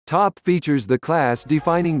Top features the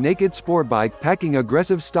class-defining naked sport bike packing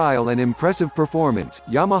aggressive style and impressive performance.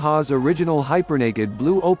 Yamaha's original Hypernaked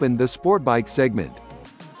Blue opened the sport bike segment.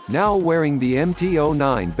 Now wearing the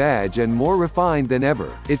MT09 badge and more refined than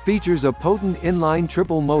ever, it features a potent inline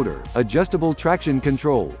triple motor, adjustable traction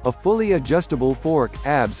control, a fully adjustable fork,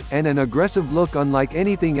 ABS, and an aggressive look unlike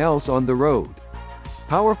anything else on the road.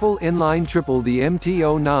 Powerful inline triple. The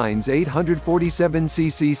MT09's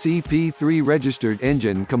 847cc CP3 registered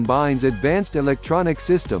engine combines advanced electronic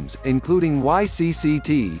systems, including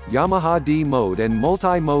YCCT, Yamaha D-mode and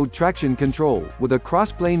multi-mode traction control, with a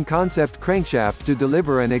crossplane concept crankshaft to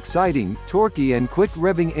deliver an exciting, torquey and quick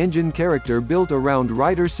revving engine character built around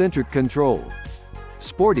rider-centric control.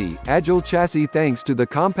 Sporty, agile chassis. Thanks to the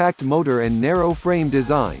compact motor and narrow frame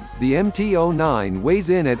design, the MT09 weighs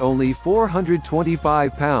in at only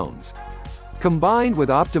 425 pounds. Combined with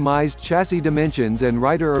optimized chassis dimensions and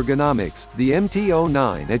rider ergonomics, the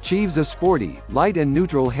MT09 achieves a sporty, light and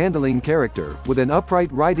neutral handling character, with an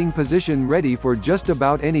upright riding position ready for just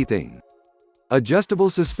about anything. Adjustable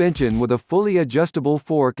suspension with a fully adjustable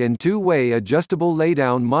fork and two-way adjustable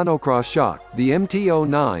laydown monocross shock, the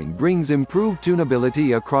MT09 brings improved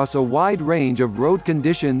tunability across a wide range of road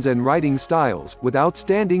conditions and riding styles, with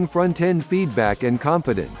outstanding front-end feedback and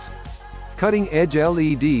confidence. Cutting-edge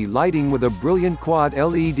LED lighting with a brilliant quad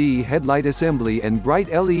LED headlight assembly and bright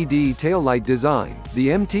LED taillight design, the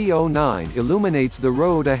MT09 illuminates the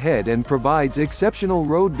road ahead and provides exceptional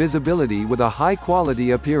road visibility with a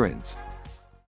high-quality appearance.